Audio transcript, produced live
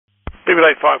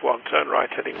Speedbird 851, turn right,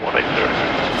 heading 180.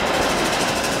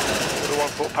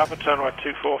 Order 14 Papa, turn right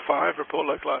 245, report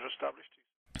localizer established.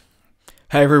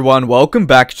 Hey everyone, welcome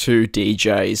back to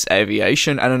DJ's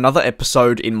Aviation and another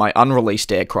episode in my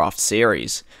unreleased aircraft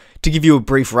series. To give you a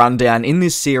brief rundown, in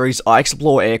this series I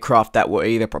explore aircraft that were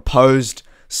either proposed,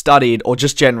 studied, or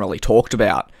just generally talked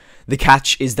about. The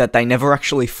catch is that they never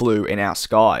actually flew in our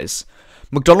skies.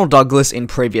 McDonnell Douglas in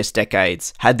previous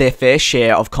decades had their fair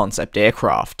share of concept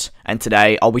aircraft, and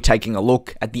today I'll be taking a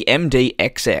look at the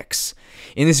MD-XX.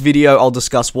 In this video I'll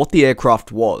discuss what the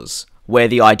aircraft was, where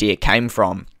the idea came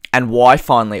from, and why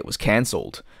finally it was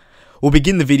cancelled. We'll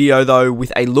begin the video though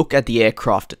with a look at the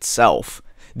aircraft itself.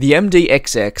 The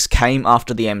MD-XX came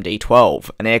after the MD-12,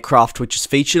 an aircraft which is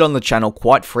featured on the channel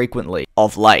quite frequently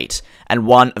of late, and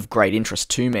one of great interest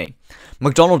to me.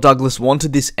 McDonnell Douglas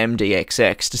wanted this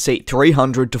MD-XX to seat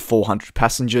 300 to 400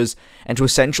 passengers and to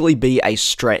essentially be a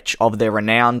stretch of their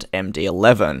renowned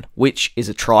MD-11, which is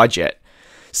a trijet.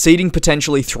 Seating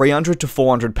potentially 300 to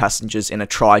 400 passengers in a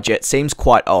trijet seems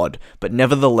quite odd, but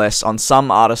nevertheless on some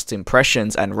artists'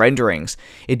 impressions and renderings,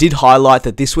 it did highlight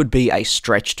that this would be a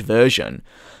stretched version.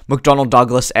 McDonnell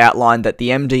Douglas outlined that the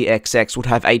MD-XX would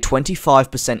have a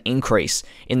 25% increase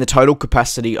in the total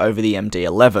capacity over the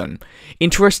MD-11.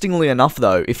 Interestingly enough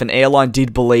though, if an airline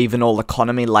did believe an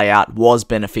all-economy layout was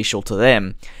beneficial to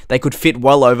them, they could fit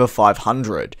well over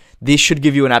 500. This should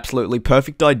give you an absolutely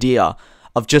perfect idea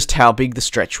of just how big the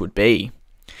stretch would be.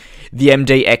 The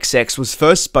MD-XX was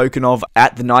first spoken of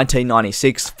at the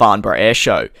 1996 Farnborough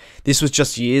Airshow. This was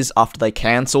just years after they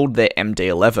cancelled their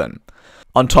MD-11.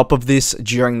 On top of this,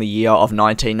 during the year of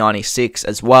 1996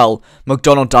 as well,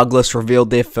 McDonnell Douglas revealed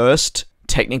their first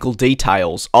technical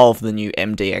details of the new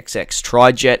MD-XX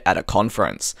trijet at a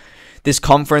conference. This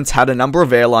conference had a number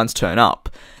of airlines turn up.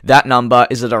 That number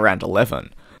is at around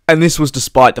 11. And this was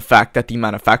despite the fact that the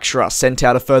manufacturer sent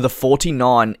out a further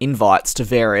 49 invites to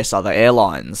various other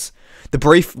airlines. The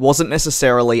brief wasn't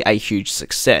necessarily a huge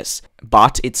success,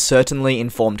 but it certainly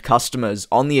informed customers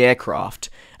on the aircraft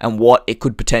and what it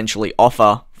could potentially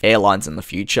offer airlines in the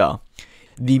future.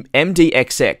 The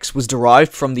MD-XX was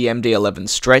derived from the MD-11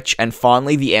 stretch and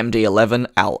finally the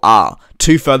MD-11LR,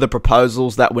 two further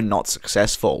proposals that were not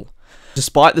successful.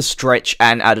 Despite the stretch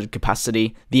and added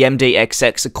capacity, the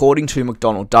MD-XX, according to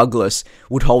McDonnell Douglas,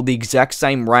 would hold the exact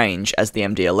same range as the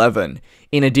MD-11.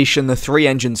 In addition, the three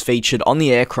engines featured on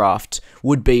the aircraft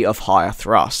would be of higher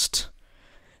thrust.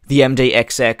 The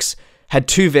MD-XX had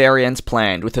two variants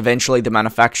planned, with eventually the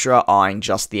manufacturer eyeing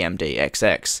just the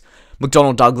MD-XX.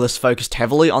 McDonnell Douglas focused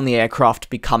heavily on the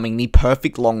aircraft becoming the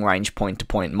perfect long-range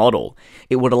point-to-point model.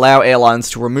 It would allow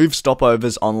airlines to remove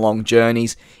stopovers on long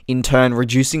journeys, in turn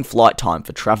reducing flight time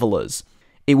for travellers.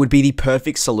 It would be the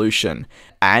perfect solution,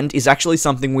 and is actually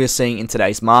something we're seeing in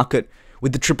today's market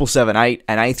with the 777-8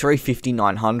 and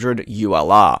A350-900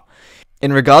 ULR.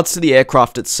 In regards to the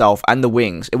aircraft itself and the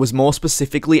wings, it was more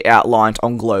specifically outlined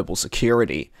on global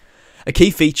security. A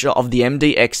key feature of the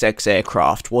MD-XX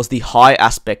aircraft was the high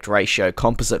aspect ratio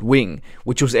composite wing,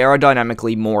 which was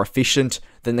aerodynamically more efficient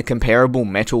than the comparable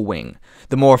metal wing.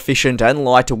 The more efficient and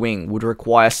lighter wing would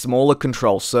require smaller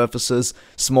control surfaces,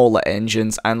 smaller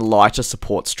engines, and lighter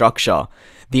support structure.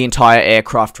 The entire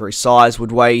aircraft resize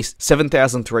would weigh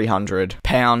 7,300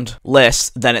 pounds less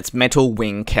than its metal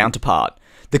wing counterpart.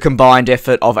 The combined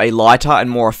effort of a lighter and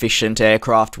more efficient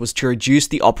aircraft was to reduce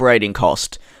the operating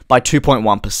cost by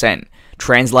 2.1%,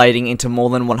 translating into more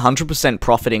than 100%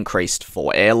 profit increase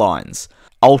for airlines.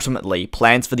 Ultimately,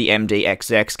 plans for the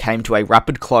MD-XX came to a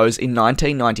rapid close in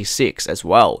 1996 as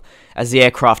well, as the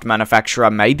aircraft manufacturer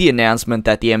made the announcement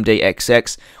that the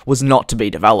MD-XX was not to be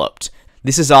developed.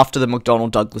 This is after the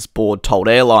McDonnell Douglas board told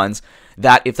airlines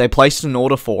that if they placed an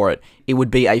order for it, it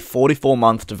would be a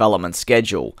 44-month development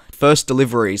schedule. First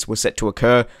deliveries were set to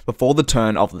occur before the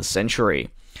turn of the century.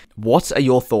 What are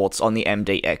your thoughts on the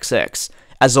MD-XX?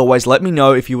 As always, let me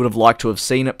know if you would have liked to have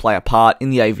seen it play a part in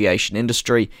the aviation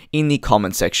industry in the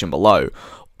comment section below.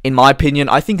 In my opinion,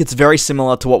 I think it's very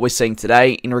similar to what we're seeing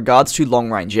today in regards to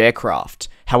long-range aircraft.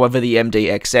 However, the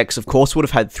MD-XX of course would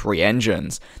have had three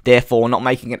engines, therefore not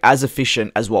making it as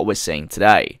efficient as what we're seeing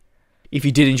today. If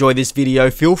you did enjoy this video,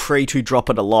 feel free to drop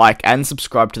it a like and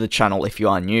subscribe to the channel if you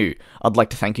are new. I'd like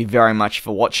to thank you very much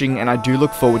for watching, and I do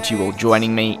look forward to you all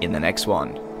joining me in the next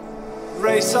one.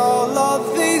 Race all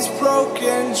of these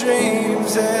broken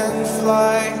dreams in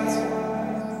flight,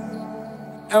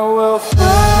 and we'll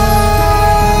fly.